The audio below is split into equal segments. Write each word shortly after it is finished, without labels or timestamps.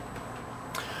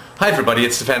Hi everybody,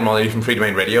 it's Stefan Molyneux from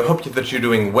Freedomain Radio. Hope that you're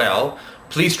doing well.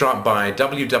 Please drop by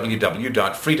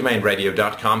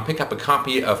www.freedomainradio.com, pick up a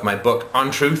copy of my book On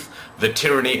Truth, The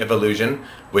Tyranny of Illusion,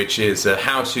 which is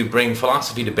how to bring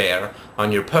philosophy to bear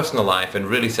on your personal life and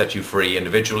really set you free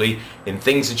individually in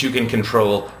things that you can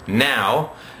control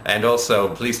now. And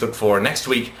also, please look for next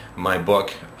week my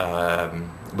book,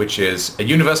 which is A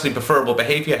Universally Preferable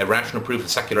Behavior, A Rational Proof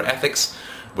of Secular Ethics,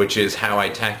 which is how I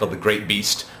tackle the great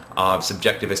beast of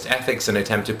subjectivist ethics and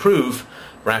attempt to prove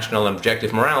rational and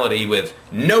objective morality with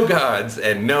no gods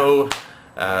and no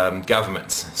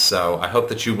governments. So I hope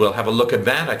that you will have a look at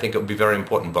that. I think it will be a very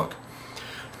important book.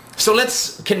 So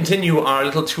let's continue our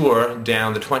little tour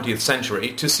down the 20th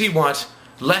century to see what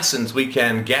lessons we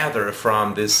can gather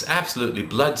from this absolutely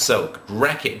blood-soaked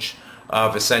wreckage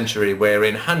of a century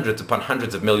wherein hundreds upon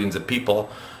hundreds of millions of people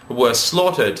were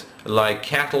slaughtered like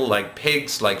cattle, like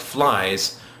pigs, like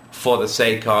flies, for the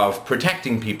sake of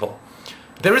protecting people.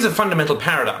 There is a fundamental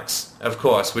paradox, of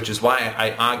course, which is why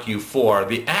I argue for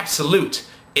the absolute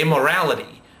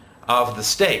immorality of the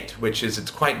state, which is it's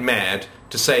quite mad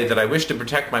to say that I wish to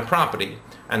protect my property,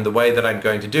 and the way that I'm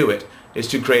going to do it is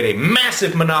to create a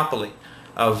massive monopoly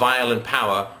of violent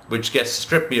power which gets to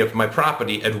strip me of my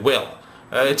property at will.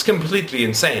 It's completely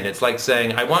insane. It's like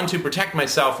saying, I want to protect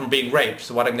myself from being raped,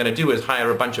 so what I'm going to do is hire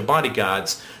a bunch of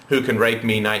bodyguards who can rape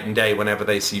me night and day whenever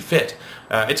they see fit.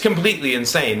 It's completely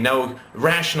insane. No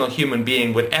rational human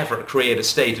being would ever create a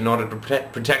state in order to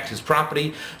protect his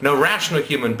property. No rational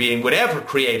human being would ever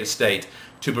create a state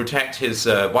to protect his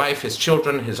wife, his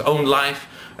children, his own life.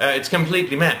 It's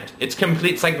completely mad. It's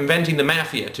like inventing the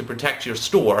mafia to protect your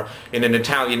store in an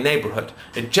Italian neighborhood.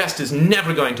 It just is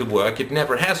never going to work. It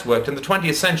never has worked. In the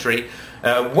 20th century,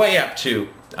 way up to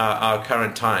our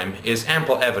current time, is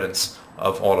ample evidence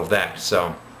of all of that.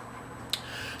 So,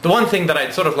 the one thing that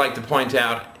I'd sort of like to point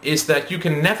out is that you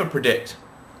can never predict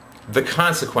the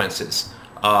consequences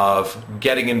of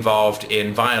getting involved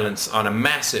in violence on a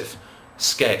massive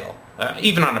scale.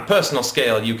 Even on a personal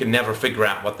scale, you can never figure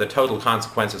out what the total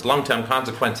consequences, long-term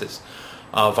consequences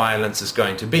of violence is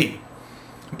going to be.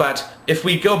 But if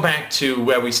we go back to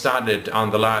where we started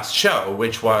on the last show,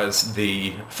 which was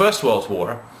the First World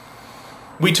War,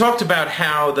 we talked about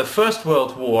how the First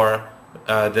World War,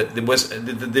 the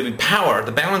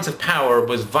balance of power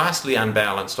was vastly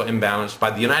unbalanced or imbalanced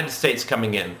by the United States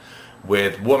coming in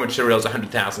with war materials,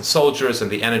 100,000 soldiers,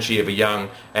 and the energy of a young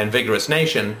and vigorous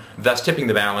nation, thus tipping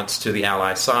the balance to the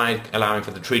Allied side, allowing for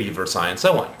the Treaty of Versailles, and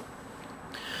so on.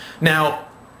 Now,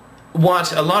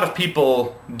 what a lot of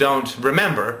people don't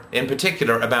remember, in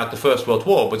particular about the First World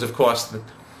War, was, of course,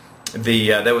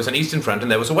 there was an Eastern Front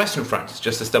and there was a Western Front,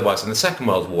 just as there was in the Second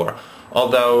World War.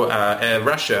 Although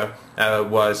Russia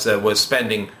was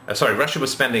spending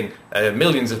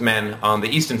millions of men on the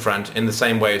Eastern Front in the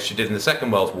same way as she did in the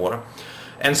Second World War.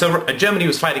 And so Germany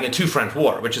was fighting a two-front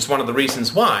war, which is one of the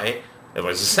reasons why, it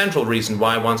was a central reason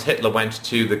why once Hitler went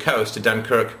to the coast, to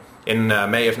Dunkirk, in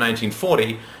May of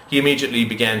 1940, he immediately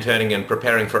began turning and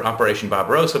preparing for Operation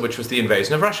Barbarossa, which was the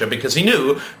invasion of Russia, because he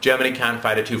knew Germany can't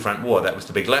fight a two-front war. That was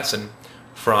the big lesson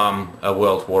from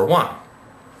World War I.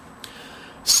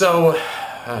 So,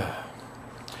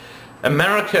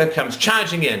 America comes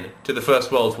charging in to the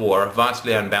First World War,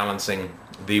 vastly unbalancing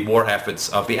the war efforts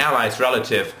of the Allies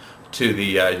relative to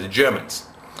the Germans.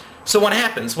 So what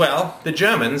happens? Well, the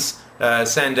Germans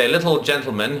send a little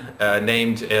gentleman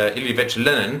named Ilyich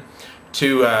Lenin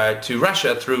to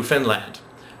Russia through Finland.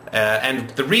 And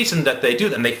the reason that they do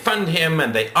that, and they fund him,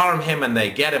 and they arm him, and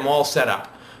they get him all set up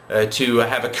to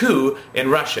have a coup in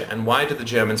Russia. And why do the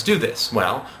Germans do this?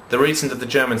 Well, the reason that the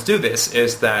Germans do this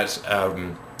is that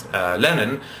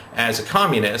Lenin, as a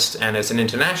communist and as an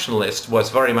internationalist, was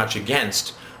very much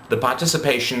against the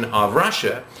participation of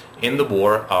Russia in the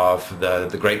war of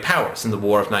the great powers, in the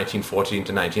war of 1914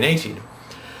 to 1918.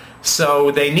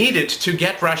 So they needed to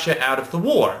get Russia out of the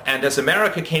war. And as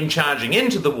America came charging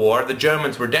into the war, the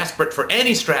Germans were desperate for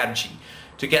any strategy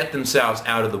to get themselves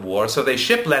out of the war. So they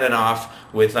shipped Lenin off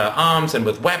with arms and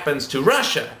with weapons to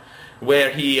Russia,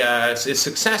 where he is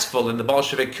successful in the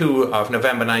Bolshevik coup of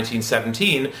November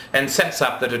 1917 and sets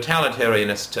up the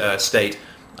totalitarianist state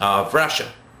of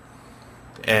Russia,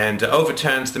 and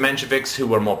overturns the Mensheviks, who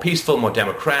were more peaceful, more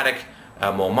democratic,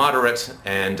 more moderate,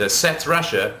 and sets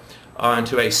Russia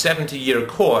onto a 70-year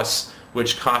course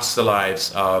which costs the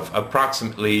lives of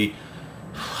approximately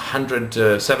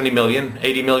 170 million,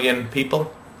 80 million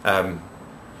people.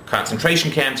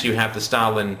 Concentration camps, you have the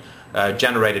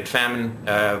Stalin-generated famine,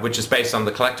 which is based on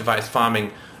the collectivized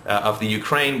farming of the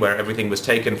Ukraine, where everything was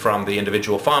taken from the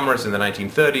individual farmers in the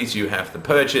 1930s. You have the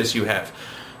purges, you have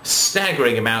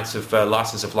staggering amounts of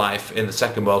losses of life in the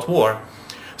Second World War.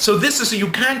 So you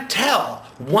can't tell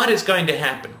what is going to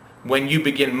happen when you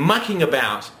begin mucking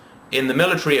about in the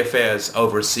military affairs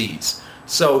overseas.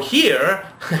 So here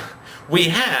we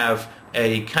have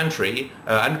a country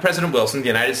under President Wilson, the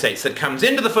United States, that comes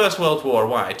into the First World War.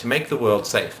 Why? To make the world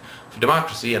safe for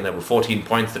democracy. And there were 14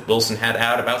 points that Wilson had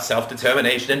out about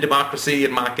self-determination and democracy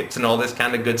and markets and all this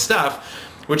kind of good stuff,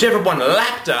 which everyone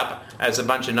lapped up as a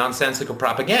bunch of nonsensical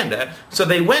propaganda. So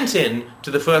they went in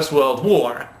to the First World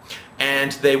War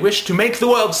and they wished to make the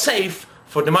world safe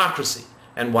for democracy.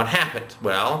 And what happened?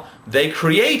 Well, they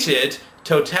created a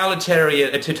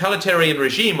totalitarian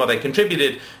regime, or they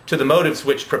contributed to the motives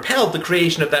which propelled the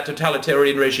creation of that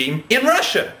totalitarian regime in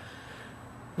Russia,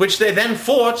 which they then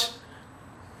fought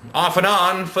off and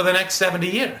on for the next 70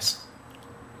 years.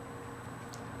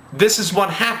 This is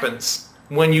what happens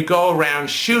when you go around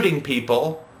shooting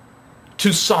people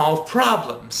to solve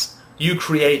problems. You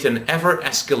create an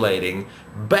ever-escalating,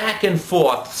 back and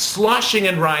forth, sloshing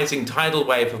and rising tidal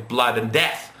wave of blood and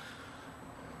death.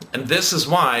 And this is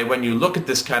why, when you look at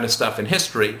this kind of stuff in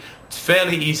history, it's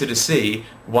fairly easy to see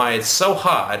why it's so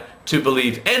hard to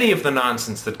believe any of the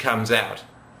nonsense that comes out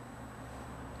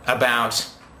about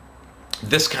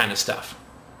this kind of stuff.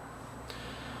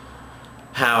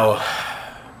 How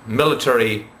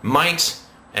military might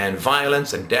and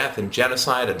violence and death and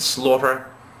genocide and slaughter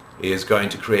is going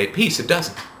to create peace. It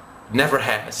doesn't. It never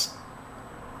has.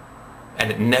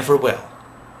 And it never will.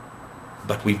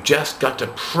 But we've just got to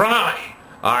pry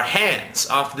our hands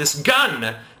off this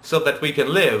gun so that we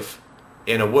can live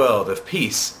in a world of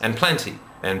peace and plenty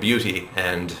and beauty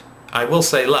and, I will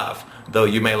say, love, though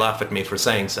you may laugh at me for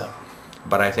saying so.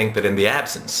 But I think that in the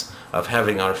absence of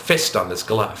having our fist on this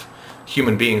glove,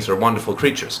 human beings are wonderful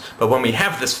creatures. But when we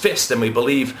have this fist and we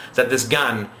believe that this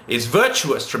gun is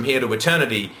virtuous from here to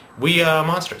eternity, we are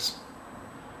monsters.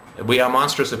 We are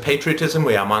monsters of patriotism,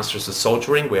 we are monsters of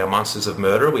soldiering, we are monsters of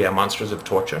murder, we are monsters of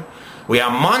torture. We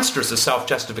are monsters of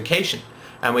self-justification,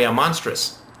 and we are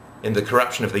monstrous in the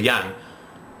corruption of the young,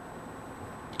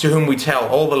 to whom we tell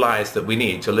all the lies that we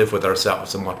need to live with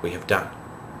ourselves and what we have done.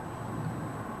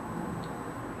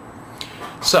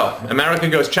 So, America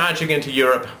goes charging into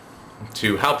Europe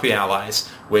to help the Allies,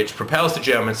 which propels the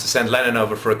Germans to send Lenin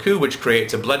over for a coup, which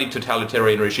creates a bloody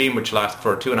totalitarian regime which lasts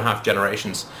for 2.5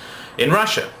 generations in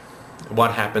Russia.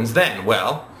 What happens then?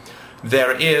 Well,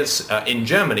 there is, in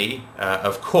Germany,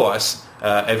 of course,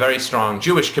 a very strong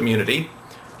Jewish community,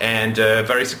 and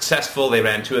very successful. They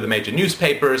ran 2 of the major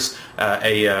newspapers.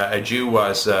 A Jew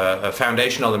was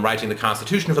foundational in writing the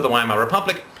Constitution for the Weimar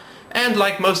Republic. And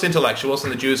like most intellectuals,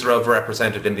 and the Jews are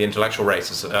overrepresented in the intellectual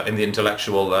races, in the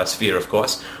intellectual sphere, of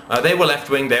course, they were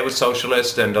left-wing, they were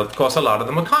socialist, and of course a lot of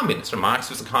them were communists. Marx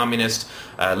was a communist,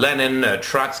 Lenin,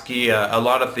 Trotsky, a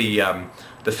lot of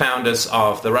the founders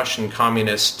of the Russian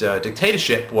communist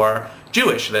dictatorship were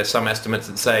Jewish. There's some estimates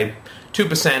that say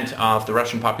 2% of the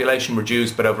Russian population were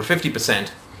Jews, but over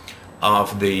 50%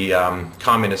 of the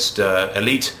communist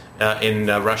elite in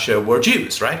Russia were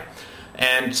Jews, right?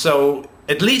 And so,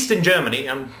 at least in Germany,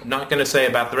 I'm not going to say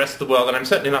about the rest of the world, and I'm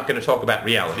certainly not going to talk about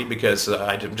reality, because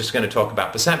I'm just going to talk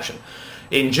about perception.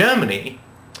 In Germany,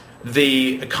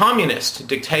 the communist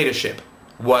dictatorship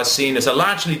was seen as a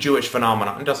largely Jewish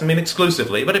phenomenon. It doesn't mean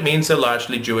exclusively, but it means a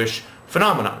largely Jewish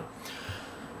phenomenon.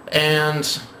 And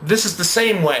this is the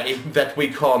same way that we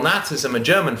call Nazism a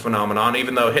German phenomenon,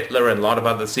 even though Hitler and a lot of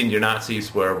other senior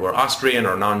Nazis were Austrian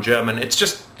or non-German. It's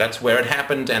just, that's where it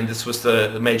happened, and this was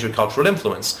the major cultural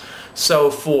influence. So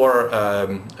for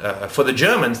the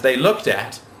Germans, they looked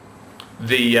at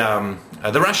the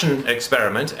Russian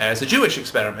experiment as a Jewish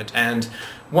experiment. And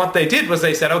what they did was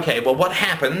they said, okay, well, what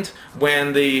happened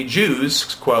when the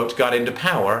Jews, quote, got into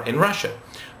power in Russia?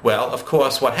 Well, of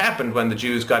course, what happened when the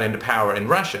Jews got into power in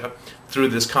Russia through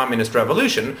this communist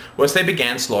revolution was they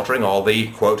began slaughtering all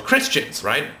the, quote, Christians,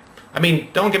 right? I mean,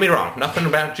 don't get me wrong, nothing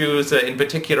about Jews in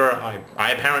particular.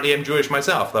 I apparently am Jewish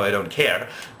myself, though I don't care,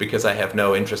 because I have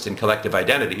no interest in collective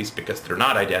identities, because they're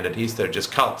not identities, they're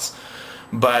just cults.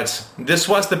 But this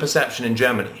was the perception in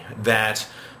Germany, that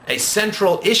a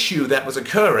central issue that was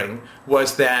occurring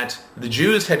was that the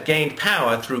Jews had gained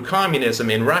power through communism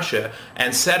in Russia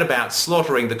and set about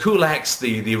slaughtering the kulaks,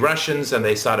 the Russians, and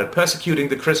they started persecuting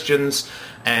the Christians.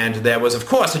 And there was, of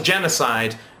course, a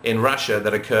genocide in Russia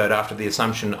that occurred after the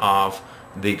assumption of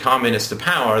the communists to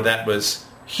power that was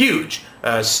huge,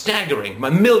 staggering,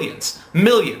 millions,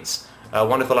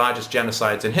 one of the largest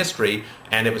genocides in history,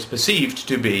 and it was perceived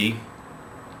to be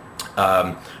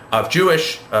of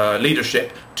Jewish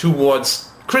leadership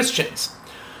towards Christians.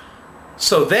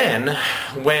 So then,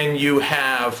 when you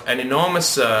have an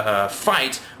enormous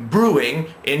fight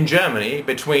brewing in Germany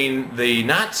between the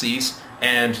Nazis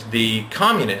and the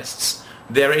communists,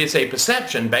 there is a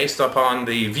perception based upon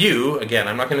the view, again,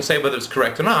 I'm not going to say whether it's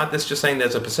correct or not, this is just saying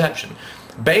there's a perception,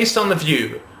 based on the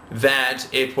view that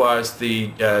it was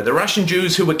the Russian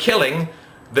Jews who were killing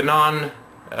the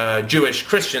non-Jewish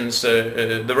Christians,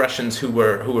 the Russians who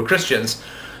were Christians,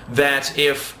 that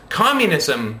if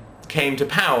communism came to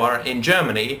power in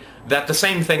Germany, that the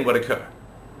same thing would occur.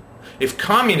 If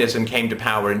communism came to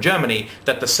power in Germany,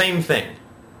 that the same thing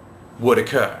would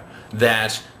occur.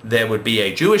 That there would be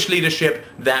a Jewish leadership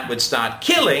that would start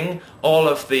killing all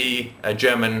of the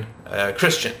German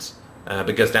Christians,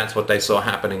 because that's what they saw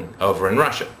happening over in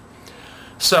Russia.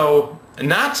 So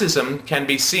Nazism can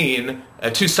be seen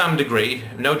to some degree,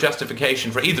 no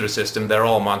justification for either system, they're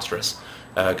all monstrous,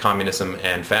 communism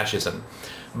and fascism.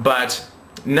 But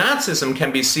Nazism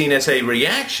can be seen as a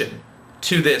reaction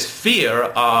to this fear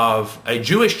of a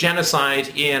Jewish genocide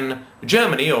in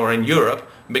Germany or in Europe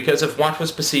because of what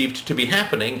was perceived to be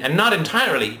happening, and not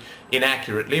entirely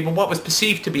inaccurately, but what was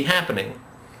perceived to be happening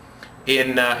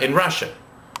in Russia.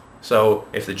 So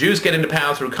if the Jews get into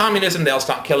power through communism, they'll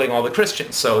start killing all the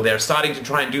Christians. So they're starting to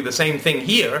try and do the same thing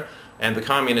here, and the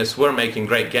communists were making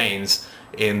great gains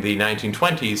in the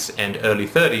 1920s and early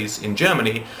 30s in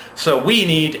Germany. So we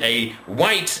need a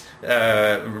white,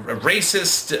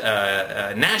 racist,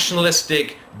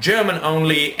 nationalistic,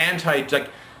 German-only,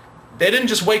 they didn't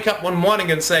just wake up one morning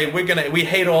and say, we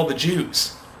hate all the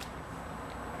Jews.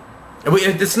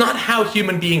 It's not how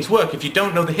human beings work. If you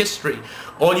don't know the history,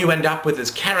 all you end up with is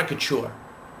caricature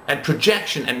and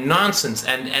projection and nonsense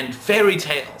and fairy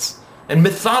tales and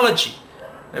mythology.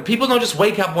 People don't just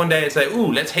wake up one day and say, ooh,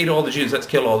 let's hate all the Jews, let's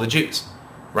kill all the Jews.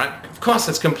 Right? Of course,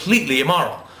 that's completely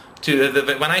immoral.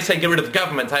 When I say get rid of the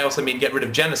government, I also mean get rid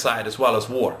of genocide as well as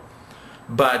war.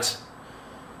 But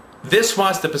this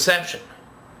was the perception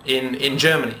in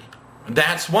Germany.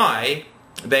 That's why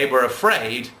they were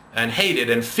afraid and hated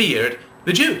and feared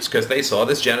the Jews, because they saw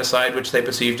this genocide which they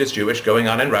perceived as Jewish going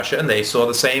on in Russia, and they saw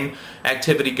the same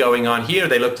activity going on here.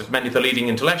 They looked at many of the leading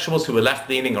intellectuals who were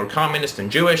left-leaning or communist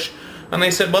and Jewish, and they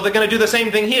said, well, they're going to do the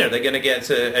same thing here. They're going to get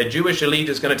a Jewish elite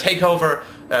is going to take over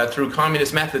through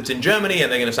communist methods in Germany,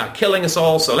 and they're going to start killing us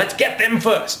all, so let's get them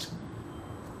first.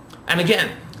 And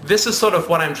again, this is sort of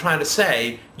what I'm trying to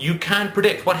say. You can't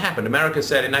predict what happened. America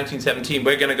said in 1917,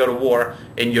 we're going to go to war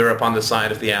in Europe on the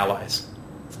side of the Allies.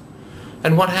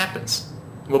 And what happens?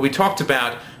 Well, we talked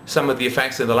about some of the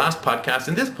effects in the last podcast.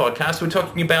 In this podcast, we're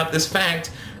talking about this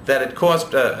fact that it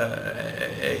caused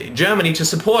Germany to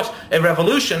support a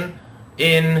revolution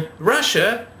in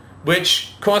Russia,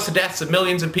 which caused the deaths of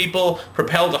millions of people,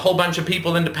 propelled a whole bunch of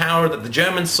people into power that the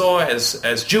Germans saw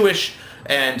as Jewish,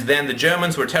 and then the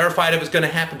Germans were terrified it was going to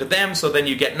happen to them, so then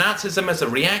you get Nazism as a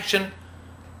reaction.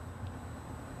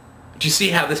 Do you see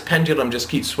how this pendulum just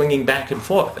keeps swinging back and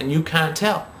forth? And you can't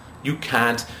tell. You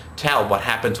can't tell what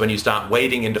happens when you start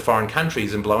wading into foreign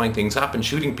countries and blowing things up and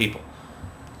shooting people.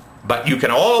 But you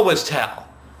can always tell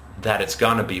that it's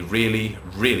going to be really,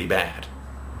 really bad.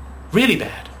 Really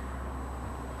bad.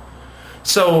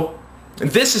 So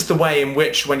this is the way in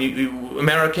which when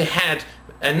America had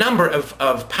a number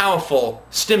of powerful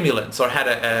stimulants, or had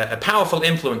a powerful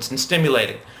influence in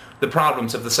stimulating the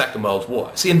problems of the Second World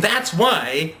War. See, and that's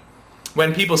why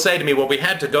when people say to me, well, we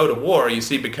had to go to war, you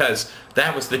see, because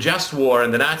that was the just war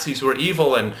and the Nazis were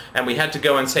evil and we had to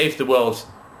go and save the world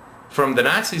from the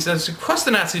Nazis. And of course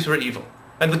the Nazis were evil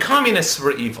and the communists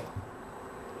were evil.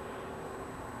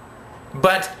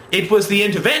 But it was the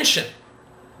intervention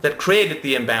that created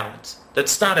the imbalance, that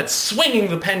started swinging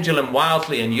the pendulum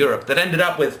wildly in Europe, that ended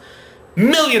up with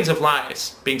millions of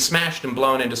lives being smashed and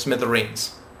blown into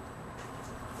smithereens,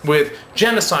 with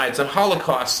genocides and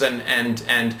holocausts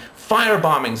and fire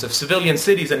bombings of civilian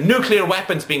cities and nuclear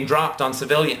weapons being dropped on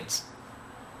civilians.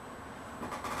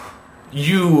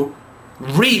 You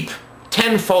reap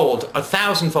tenfold,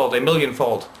 1,000-fold,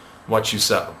 1,000,000-fold what you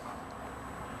sow.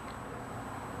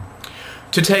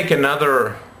 To take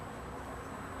another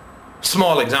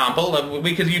small example,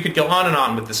 you could go on and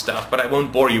on with this stuff, but I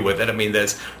won't bore you with it. I mean,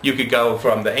 you could go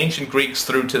from the ancient Greeks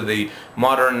through to the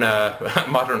modern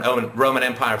Roman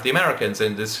Empire of the Americans,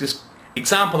 and there's just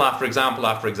example after example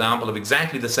after example of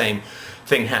exactly the same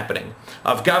thing happening,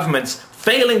 of governments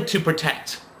failing to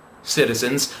protect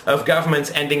citizens, of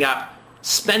governments ending up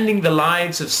spending the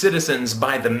lives of citizens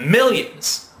by the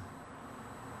millions,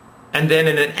 and then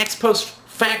in an ex post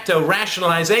facto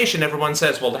rationalization, everyone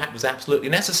says, well, that was absolutely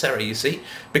necessary, you see,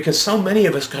 because so many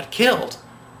of us got killed.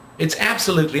 It's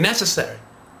absolutely necessary.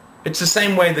 It's the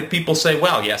same way that people say,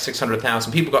 well, yeah,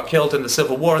 600,000 people got killed in the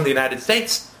Civil War in the United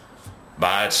States,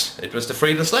 but it was to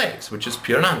free the slaves, which is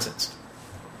pure nonsense.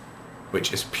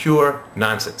 Which is pure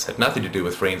nonsense. Had nothing to do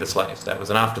with freeing the slaves. That was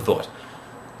an afterthought.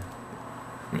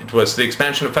 It was the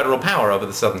expansion of federal power over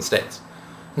the southern states.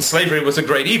 And slavery was a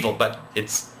great evil, but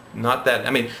it's not that. I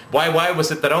mean, why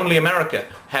was it that only America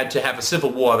had to have a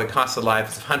civil war that cost the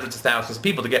lives of hundreds of thousands of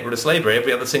people to get rid of slavery?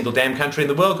 Every other single damn country in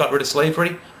the world got rid of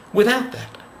slavery without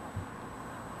that.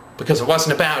 Because it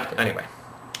wasn't about... Anyway,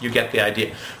 you get the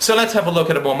idea. So let's have a look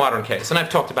at a more modern case. And I've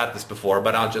talked about this before,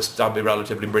 but I'll be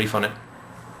relatively brief on it.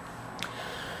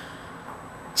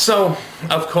 So,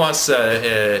 of course,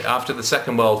 after the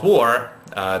Second World War,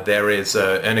 there is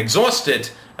an exhausted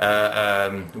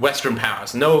Western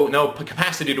powers, no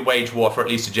capacity to wage war for at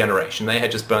least a generation. They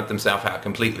had just burnt themselves out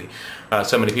completely.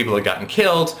 So many people had gotten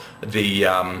killed. The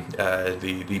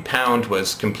pound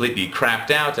was completely crapped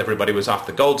out. Everybody was off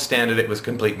the gold standard. It was a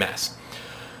complete mess.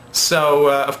 So,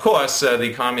 of course,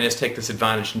 the communists take this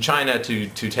advantage in China to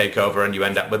take over, and you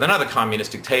end up with another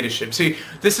communist dictatorship. See,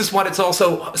 this is what it's all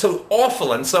so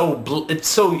awful, and so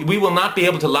we will not be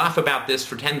able to laugh about this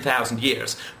for 10,000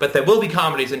 years. But there will be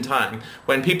comedies in time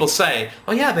when people say,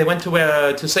 oh yeah, they went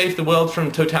to save the world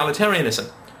from totalitarianism.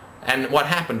 And what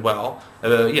happened? Well,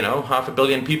 500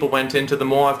 million people went into the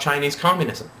maw of Chinese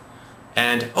communism.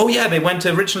 And, oh yeah, they went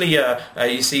originally,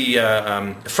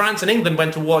 France and England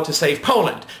went to war to save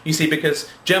Poland. You see, because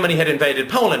Germany had invaded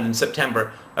Poland in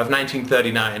September of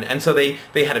 1939. And so they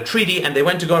had a treaty and they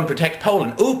went to go and protect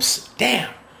Poland. Oops, damn.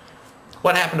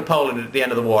 What happened to Poland at the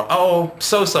end of the war? Oh,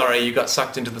 so sorry, you got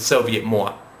sucked into the Soviet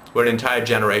war, where an entire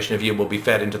generation of you will be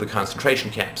fed into the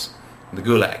concentration camps, the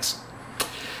gulags.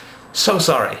 So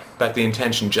sorry, but the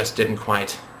intention just didn't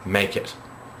quite make it.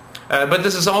 But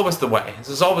this is always the way. This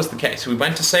is always the case. We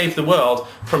went to save the world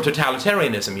from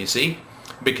totalitarianism, you see,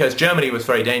 because Germany was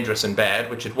very dangerous and bad,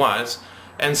 which it was,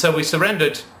 and so we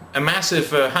surrendered a massive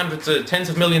tens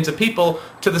of millions of people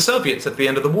to the Soviets at the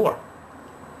end of the war.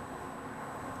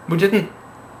 We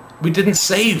didn't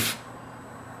save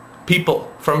people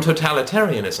from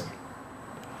totalitarianism.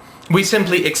 We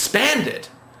simply expanded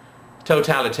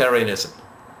totalitarianism.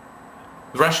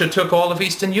 Russia took all of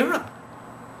Eastern Europe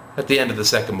at the end of the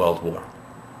Second World War.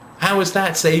 How is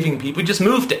that saving people? We just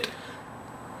moved it.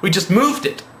 We just moved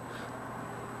it.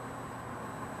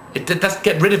 It doesn't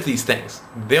get rid of these things.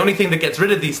 The only thing that gets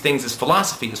rid of these things is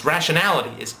philosophy, is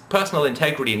rationality, is personal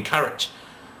integrity and courage.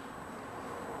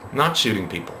 Not shooting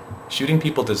people. Shooting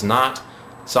people does not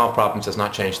solve problems, does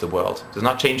not change the world, does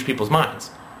not change people's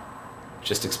minds. It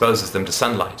just exposes them to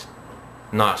sunlight,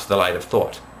 not the light of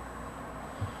thought.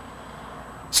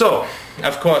 So,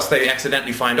 of course, they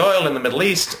accidentally find oil in the Middle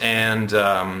East, and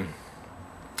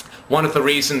one of the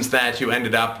reasons that you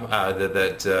ended up,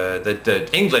 that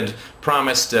England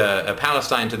promised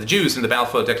Palestine to the Jews in the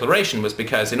Balfour Declaration was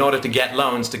because in order to get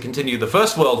loans to continue the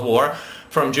First World War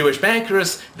from Jewish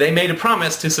bankers, they made a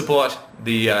promise to support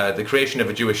the creation of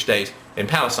a Jewish state in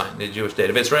Palestine, the Jewish state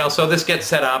of Israel. So this gets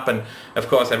set up, and of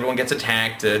course everyone gets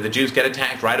attacked. The Jews get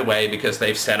attacked right away because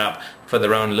they've set up, for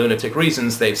their own lunatic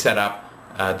reasons, they've set up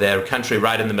their country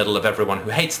right in the middle of everyone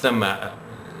who hates them.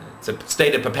 It's a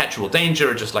state of perpetual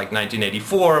danger, just like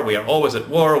 1984. We are always at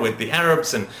war with the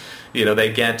Arabs, and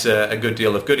they get a good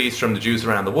deal of goodies from the Jews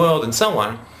around the world, and so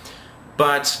on.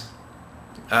 But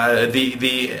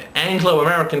the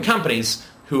Anglo-American companies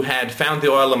who had found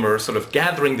the oil and were sort of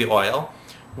gathering the oil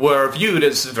were viewed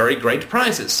as very great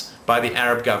prizes by the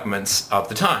Arab governments of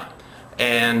the time.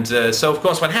 And so, of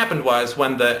course, what happened was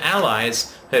when the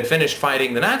Allies had finished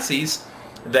fighting the Nazis,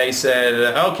 they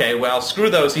said, okay, well,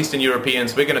 screw those Eastern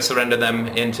Europeans. We're going to surrender them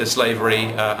into slavery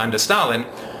under Stalin.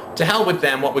 To hell with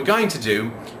them. What we're going to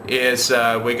do is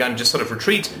we're going to just sort of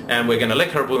retreat, and we're going to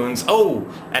lick our wounds. Oh,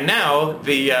 and now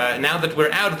now that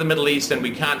we're out of the Middle East and we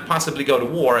can't possibly go to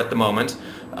war at the moment,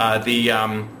 the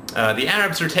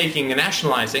Arabs are taking and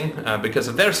nationalizing because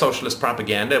of their socialist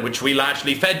propaganda, which we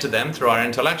largely fed to them through our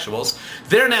intellectuals.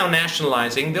 They're now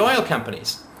nationalizing the oil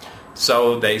companies.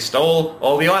 So they stole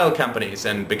all the oil companies,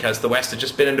 and because the West had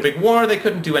just been in a big war, they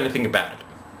couldn't do anything about it.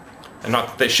 And not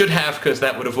that they should have, because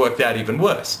that would have worked out even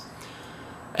worse.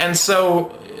 And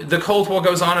so the Cold War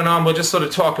goes on and on. We'll just sort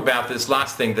of talk about this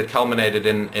last thing that culminated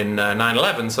in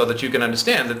 9/11 so that you can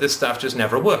understand that this stuff just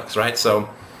never works, right? So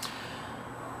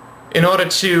in order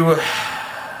to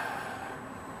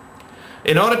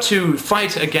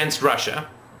fight against Russia,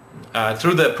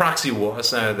 through the proxy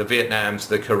wars, the Vietnams,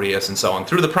 the Koreas, and so on,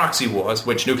 through the proxy wars,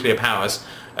 which nuclear powers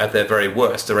at their very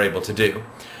worst are able to do,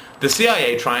 the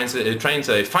CIA trains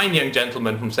a fine young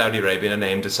gentleman from Saudi Arabia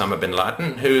named Osama bin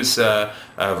Laden, who's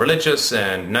religious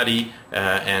and nutty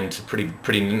and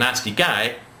pretty nasty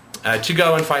guy, to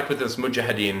go and fight with this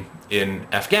mujahideen in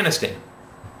Afghanistan.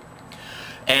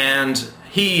 And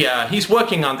he's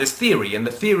working on this theory, and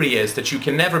the theory is that you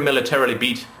can never militarily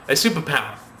beat a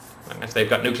superpower. If they've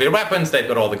got nuclear weapons, they've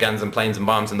got all the guns and planes and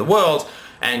bombs in the world,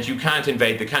 and you can't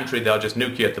invade the country. They'll just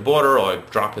nuke you at the border, or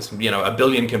drop a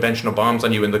billion conventional bombs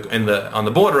on you on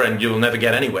the border, and you'll never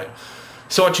get anywhere.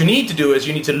 So what you need to do is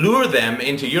you need to lure them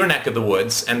into your neck of the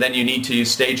woods, and then you need to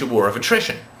stage a war of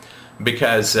attrition,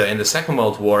 because in the Second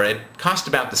World War it cost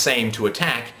about the same to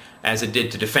attack as it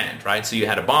did to defend, right? So you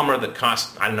had a bomber that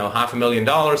cost, I don't know,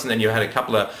 $500,000, and then you had a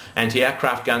couple of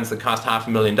anti-aircraft guns that cost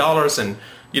 $500,000, and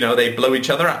they blow each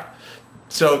other up.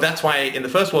 So that's why in the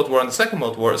First World War and the Second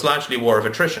World War, it's largely a war of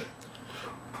attrition.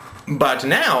 But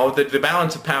now the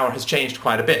balance of power has changed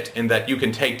quite a bit, in that you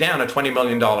can take down a $20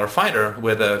 million fighter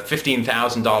with a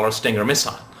 $15,000 Stinger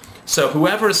missile. So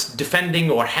whoever's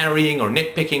defending or harrying or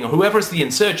nitpicking, or whoever's the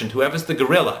insurgent, whoever's the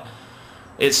guerrilla,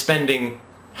 is spending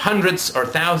hundreds or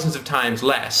thousands of times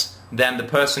less than the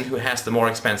person who has the more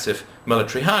expensive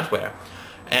military hardware.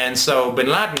 And so bin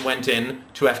Laden went in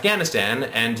to Afghanistan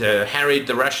and harried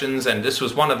the Russians, and this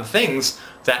was one of the things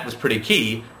that was pretty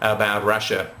key about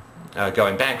Russia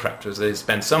going bankrupt, was they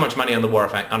spent so much money on the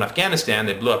war on Afghanistan,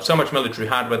 they blew up so much military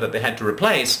hardware that they had to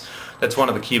replace. That's one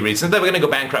of the key reasons. They were going to go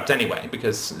bankrupt anyway,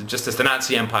 because just as the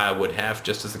Nazi Empire would have,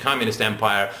 just as the Communist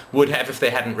Empire would have if they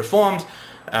hadn't reformed,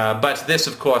 but this,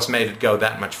 of course, made it go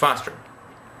that much faster.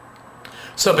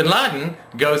 So bin Laden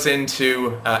goes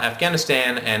into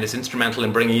Afghanistan and is instrumental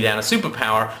in bringing down a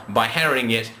superpower by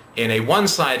harrying it in a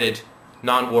one-sided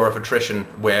non-war of attrition,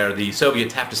 where the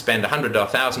Soviets have to spend $100 or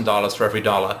 $1,000 for every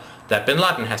dollar that bin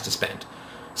Laden has to spend.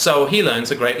 So he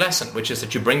learns a great lesson, which is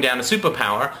that you bring down a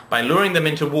superpower by luring them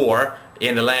into war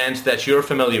in a land that you're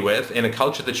familiar with, in a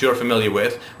culture that you're familiar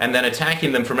with, and then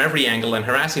attacking them from every angle and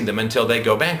harassing them until they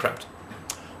go bankrupt.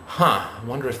 I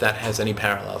wonder if that has any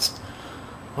parallels.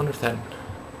 I wonder if that...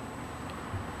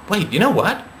 Wait, you know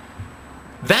what?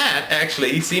 That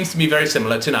actually seems to be very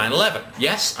similar to 9/11.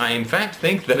 Yes, I in fact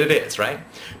think that it is, right?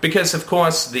 Because, of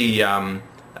course, in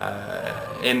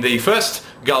the first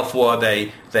Gulf War,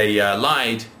 they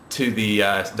lied to the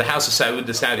House of Saud,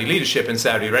 the Saudi leadership in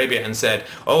Saudi Arabia, and said,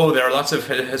 oh, there are lots of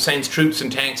Hussein's troops and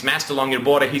tanks massed along your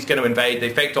border, he's going to invade.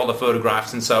 They faked all the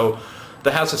photographs, and so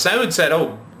the House of Saud said,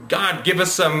 oh, God, give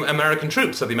us some American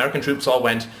troops. So the American troops all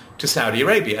went to Saudi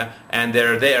Arabia, and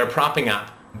they're there propping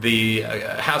up the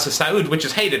House of Saud, which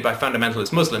is hated by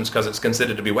fundamentalist Muslims because it's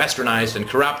considered to be westernized and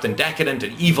corrupt and decadent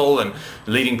and evil and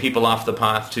leading people off the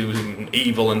path to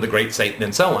evil and the great Satan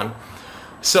and so on.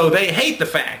 So they hate the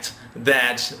fact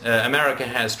that America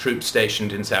has troops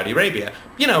stationed in Saudi Arabia.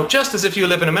 Just as if you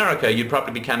live in America, you'd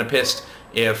probably be kind of pissed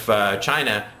if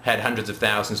China had hundreds of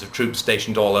thousands of troops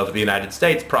stationed all over the United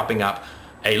States propping up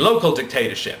a local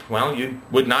dictatorship. Well, you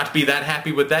would not be that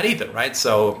happy with that either, right?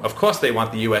 So, of course they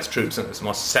want the US troops, and there's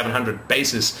almost 700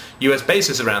 US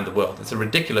bases around the world. It's a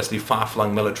ridiculously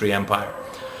far-flung military empire.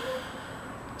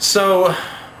 So,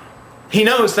 he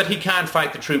knows that he can't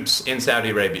fight the troops in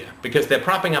Saudi Arabia because they're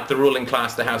propping up the ruling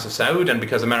class, the House of Saud, and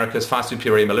because America is far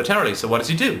superior militarily. So what does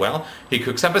he do? Well, he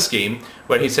cooks up a scheme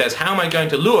where he says, how am I going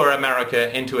to lure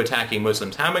America into attacking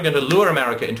Muslims? How am I going to lure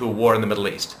America into a war in the Middle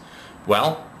East?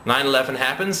 Well, 9/11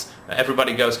 happens,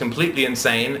 everybody goes completely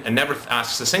insane and never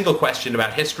asks a single question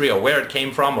about history or where it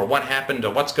came from or what happened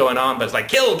or what's going on, but it's like,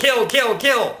 kill, kill, kill,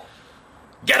 kill!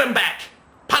 Get them back!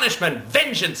 Punishment,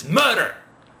 vengeance, murder,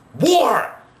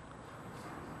 war!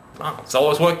 Oh, it's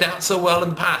always worked out so well in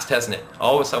the past, hasn't it?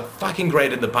 Always so fucking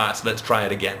great in the past, let's try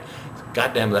it again. It's a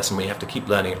goddamn lesson we have to keep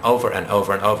learning over and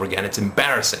over and over again. It's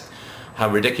embarrassing how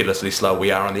ridiculously slow we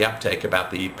are on the uptake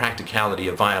about the practicality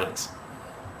of violence.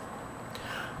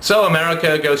 So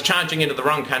America goes charging into the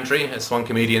wrong country. As one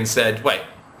comedian said, wait,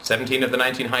 17 of the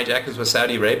 19 hijackers were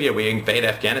Saudi Arabia, we invade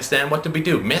Afghanistan, what did we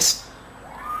do, miss?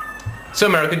 So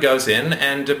America goes in,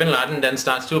 and bin Laden then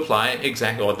starts to apply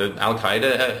or the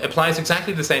Al-Qaeda applies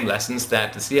exactly the same lessons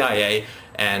that the CIA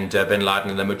and bin Laden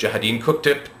and the Mujahideen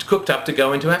cooked up to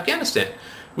go into Afghanistan,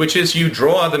 which is you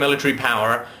draw the military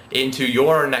power into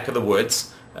your neck of the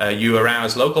woods, you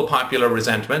arouse local popular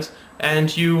resentment,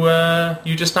 and you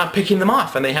just start picking them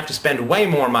off, and they have to spend way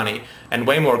more money and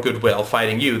way more goodwill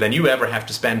fighting you than you ever have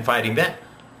to spend fighting them.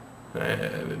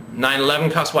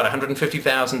 9/11 cost, what,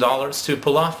 $150,000 to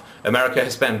pull off? America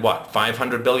has spent, what,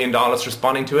 $500 billion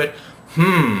responding to it?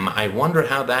 I wonder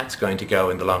how that's going to go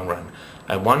in the long run.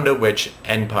 I wonder which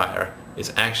empire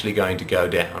is actually going to go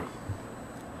down.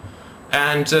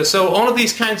 And so all of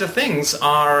these kinds of things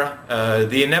are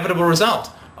the inevitable result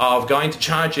of going to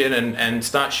charge in and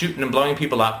start shooting and blowing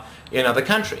people up in other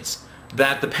countries.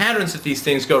 That the patterns of these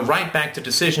things go right back to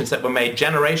decisions that were made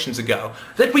generations ago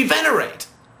that we venerate.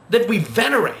 That we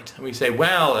venerate. And we say,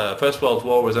 well, First World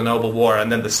War was a noble war,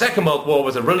 and then the Second World War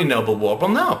was a really noble war. Well,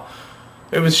 no.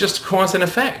 It was just cause and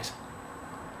effect.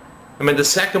 I mean, the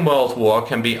Second World War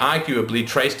can be arguably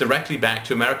traced directly back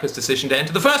to America's decision to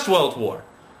enter the First World War.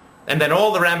 And then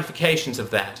all the ramifications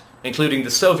of that, including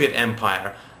the Soviet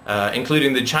Empire,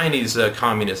 including the Chinese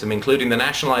communism, including the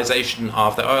nationalization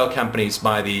of the oil companies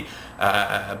by the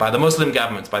Muslim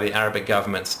governments, by the Arabic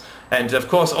governments, and of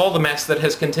course all the mess that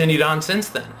has continued on since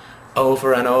then.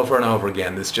 Over and over and over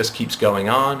again, this just keeps going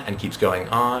on and keeps going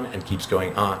on and keeps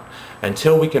going on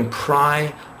until we can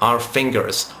pry our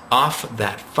fingers off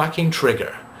that fucking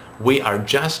trigger. We are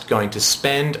just going to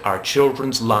spend our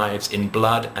children's lives in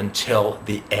blood until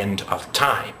the end of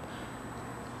time.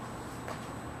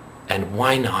 And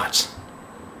why not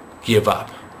give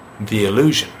up the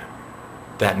illusion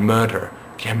that murder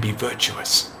can be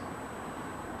virtuous?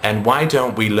 And why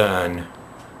don't we learn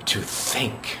to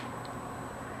think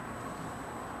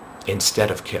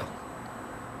instead of kill?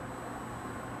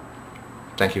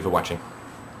 Thank you for watching.